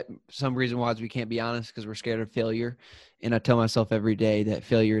part of that, some reason why is we can't be honest because we're scared of failure. And I tell myself every day that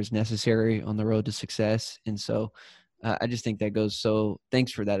failure is necessary on the road to success. And so I just think that goes. So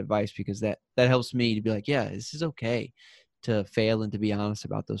thanks for that advice, because that helps me to be like, yeah, this is okay to fail and to be honest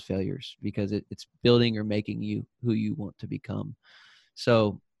about those failures, because it's building or making you who you want to become.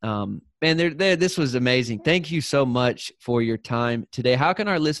 So, man, this was amazing. Thank you so much for your time today. How can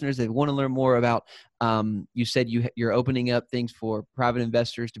our listeners, that want to learn more about, you said you're opening up things for private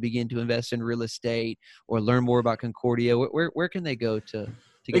investors to begin to invest in real estate or learn more about Concordia, where can they go to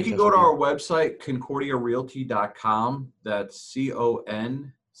They can go to our website, concordiarealty.com. That's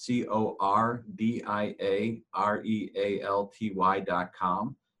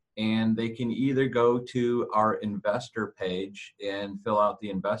CONCORDIAREALTY.com. And they can either go to our investor page and fill out the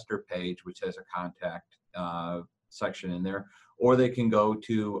investor page, which has a contact section in there, or they can go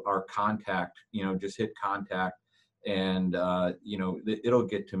to our contact, just hit contact, and, it'll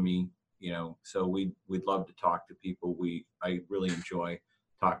get to me, so we'd love to talk to people. I really enjoy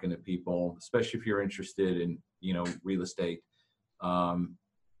talking to people, especially if you're interested in, real estate.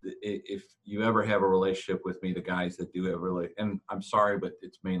 If you ever have a relationship with me, the guys that do have and I'm sorry, but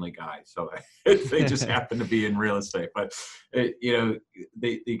it's mainly guys, so they just happen to be in real estate. But the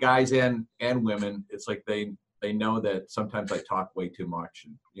guys and women, it's like they know that sometimes I talk way too much,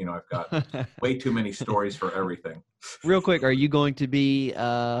 and I've got way too many stories for everything. Real quick, are you going to be in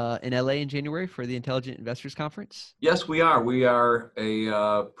LA in January for the Intelligent Investors Conference? Yes, we are. We are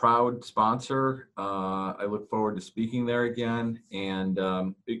a proud sponsor. I look forward to speaking there again. And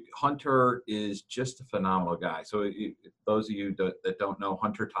Hunter is just a phenomenal guy. So those of you that don't know,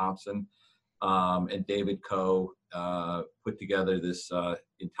 Hunter Thompson and David Coe put together this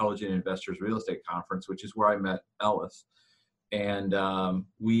Intelligent Investors Real Estate Conference, which is where I met Ellis. And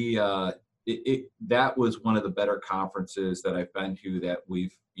that was one of the better conferences that I've been to, that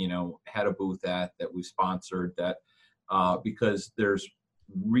we've, had a booth at, that we've sponsored, that because there's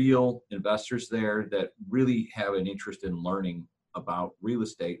real investors there that really have an interest in learning about real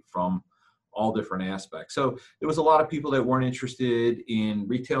estate from all different aspects. So there was a lot of people that weren't interested in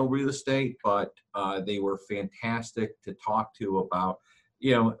retail real estate, but they were fantastic to talk to about,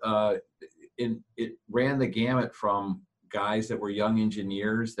 it ran the gamut from guys that were young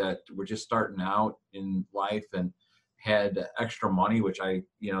engineers that were just starting out in life and had extra money, which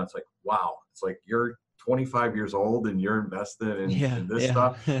it's like, wow, it's like you're 25 years old and you're invested in this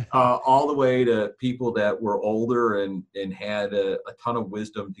stuff, all the way to people that were older and had a ton of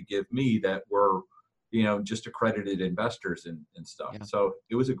wisdom to give me, that were, just accredited investors and stuff. Yeah. So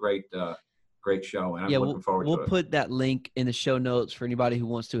it was a great great show, and I'm looking forward to it. We'll put that link in the show notes for anybody who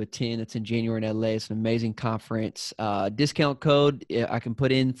wants to attend. It's in January in LA. It's an amazing conference. Discount code I can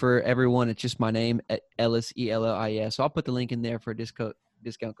put in for everyone. It's just my name, Ellis, Ellis. So I'll put the link in there for a discount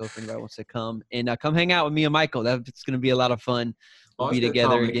code for anybody who wants to come. And come hang out with me and Michael. It's going to be a lot of fun. We'll be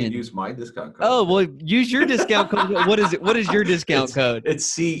together again. You can use my discount code. Oh, well, use your discount code. What is it? What is your discount code? It's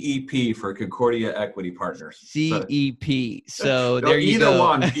CEP for Concordia Equity Partners. CEP. So there you go.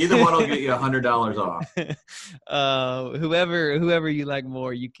 Either one will get you $100 off. Whoever you like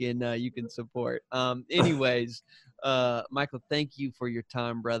more, you can support. Anyways, Michael, thank you for your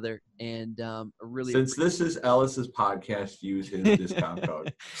time, brother. And since this is Ellis's podcast, use his discount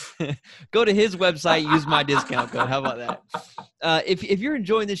code. Go to his website, use my discount code. How about that? If you're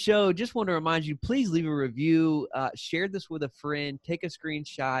enjoying the show, just want to remind you, please leave a review, share this with a friend, take a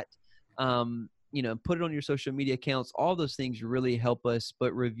screenshot, put it on your social media accounts. All those things really help us,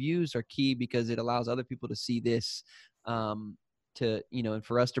 but reviews are key because it allows other people to see this, and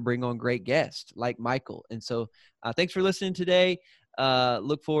for us to bring on great guests like Michael. And so thanks for listening today.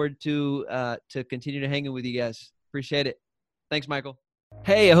 Look forward to continue to hanging with you guys. Appreciate it. Thanks, Michael.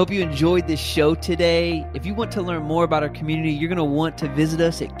 Hey, I hope you enjoyed this show today. If you want to learn more about our community, you're going to want to visit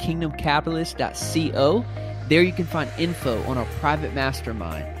us at kingdomcapitalist.co. There you can find info on our private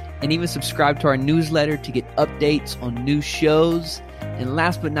mastermind and even subscribe to our newsletter to get updates on new shows. And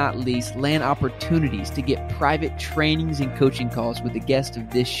last but not least, land opportunities to get private trainings and coaching calls with the guest of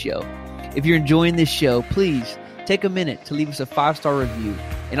this show. If you're enjoying this show, please take a minute to leave us a 5-star review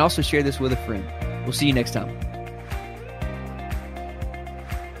and also share this with a friend. We'll see you next time.